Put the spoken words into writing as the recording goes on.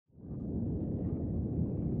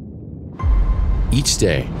Each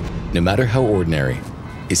day, no matter how ordinary,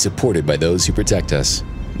 is supported by those who protect us,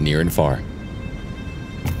 near and far.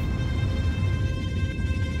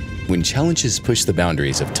 When challenges push the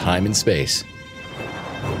boundaries of time and space,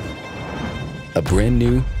 a brand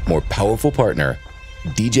new, more powerful partner,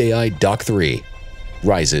 DJI Dock 3,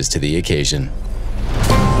 rises to the occasion.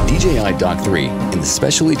 DJI Dock 3 and the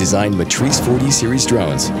specially designed Matrice 4D series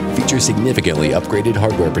drones feature significantly upgraded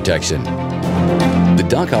hardware protection. The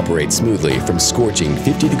dock operates smoothly from scorching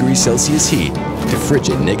 50 degrees Celsius heat to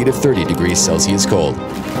frigid -30 degrees Celsius cold,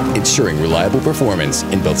 ensuring reliable performance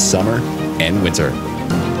in both summer and winter.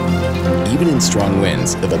 Even in strong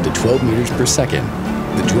winds of up to 12 meters per second,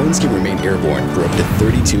 the drones can remain airborne for up to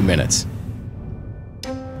 32 minutes.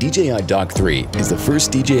 DJI Dock 3 is the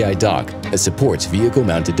first DJI dock that supports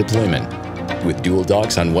vehicle-mounted deployment. With dual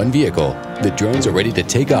docks on one vehicle, the drones are ready to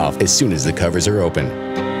take off as soon as the covers are open.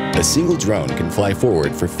 A single drone can fly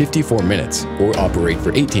forward for 54 minutes or operate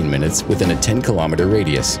for 18 minutes within a 10-kilometer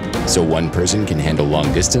radius, so one person can handle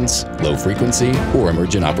long distance, low frequency, or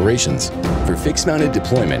emergent operations. For fixed-mounted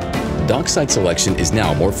deployment, dock site selection is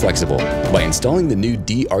now more flexible. By installing the new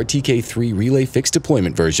DRTK3 Relay Fixed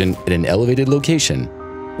Deployment version at an elevated location,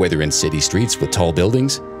 whether in city streets with tall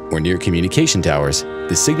buildings or near communication towers,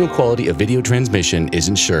 the signal quality of video transmission is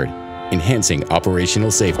ensured, enhancing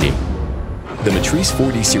operational safety. The Matrice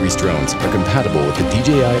 4D series drones are compatible with the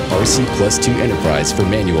DJI RC+2 Enterprise for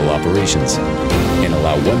manual operations and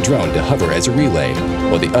allow one drone to hover as a relay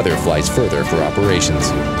while the other flies further for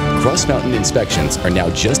operations. Cross-mountain inspections are now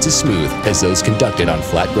just as smooth as those conducted on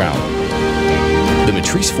flat ground. The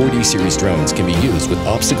Matrice 4D series drones can be used with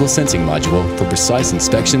obstacle sensing module for precise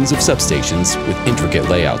inspections of substations with intricate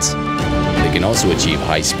layouts. They can also achieve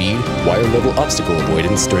high-speed, wire-level obstacle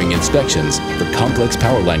avoidance during inspections for complex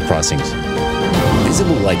power line crossings.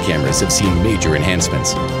 Visible light cameras have seen major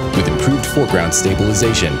enhancements, with improved foreground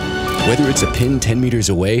stabilization, whether it's a pin 10 meters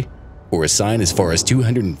away or a sign as far as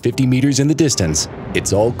 250 meters in the distance,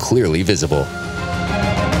 it's all clearly visible.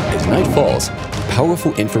 As night falls,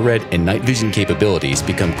 powerful infrared and night vision capabilities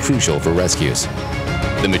become crucial for rescues.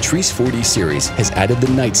 The Matrice 4D series has added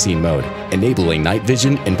the night scene mode, enabling night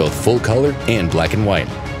vision in both full color and black and white.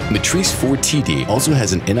 Matrice 4TD also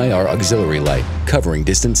has an NIR auxiliary light, covering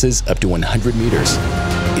distances up to 100 meters.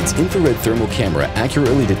 Its infrared thermal camera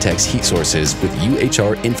accurately detects heat sources with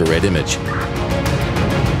UHR infrared image.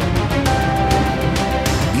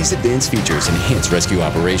 These advanced features enhance rescue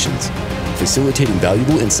operations, facilitating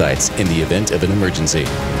valuable insights in the event of an emergency.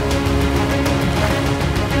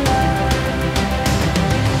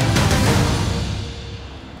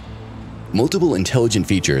 Multiple intelligent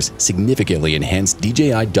features significantly enhance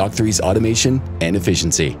DJI Dock 3's automation and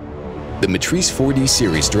efficiency. The Matrice 4D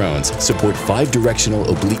series drones support 5-directional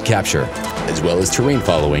oblique capture, as well as terrain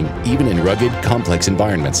following, even in rugged, complex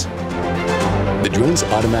environments. The drones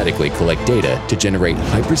automatically collect data to generate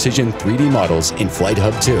high-precision 3D models in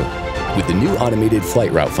FlightHub 2. With the new automated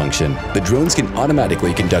flight route function, the drones can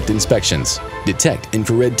automatically conduct inspections, detect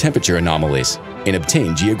infrared temperature anomalies, and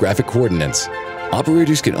obtain geographic coordinates.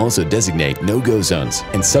 Operators can also designate no-go zones,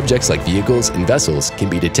 and subjects like vehicles and vessels can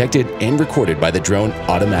be detected and recorded by the drone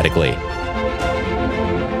automatically.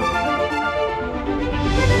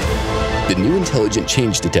 The new intelligent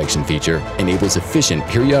change detection feature enables efficient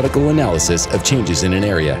periodical analysis of changes in an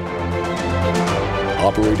area.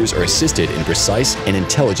 Operators are assisted in precise and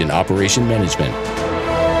intelligent operation management.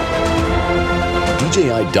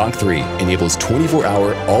 DJI Dock 3 enables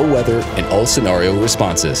 24-hour all-weather and all-scenario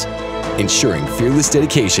responses, ensuring fearless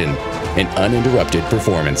dedication and uninterrupted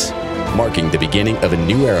performance, marking the beginning of a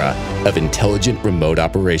new era of intelligent remote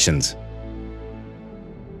operations.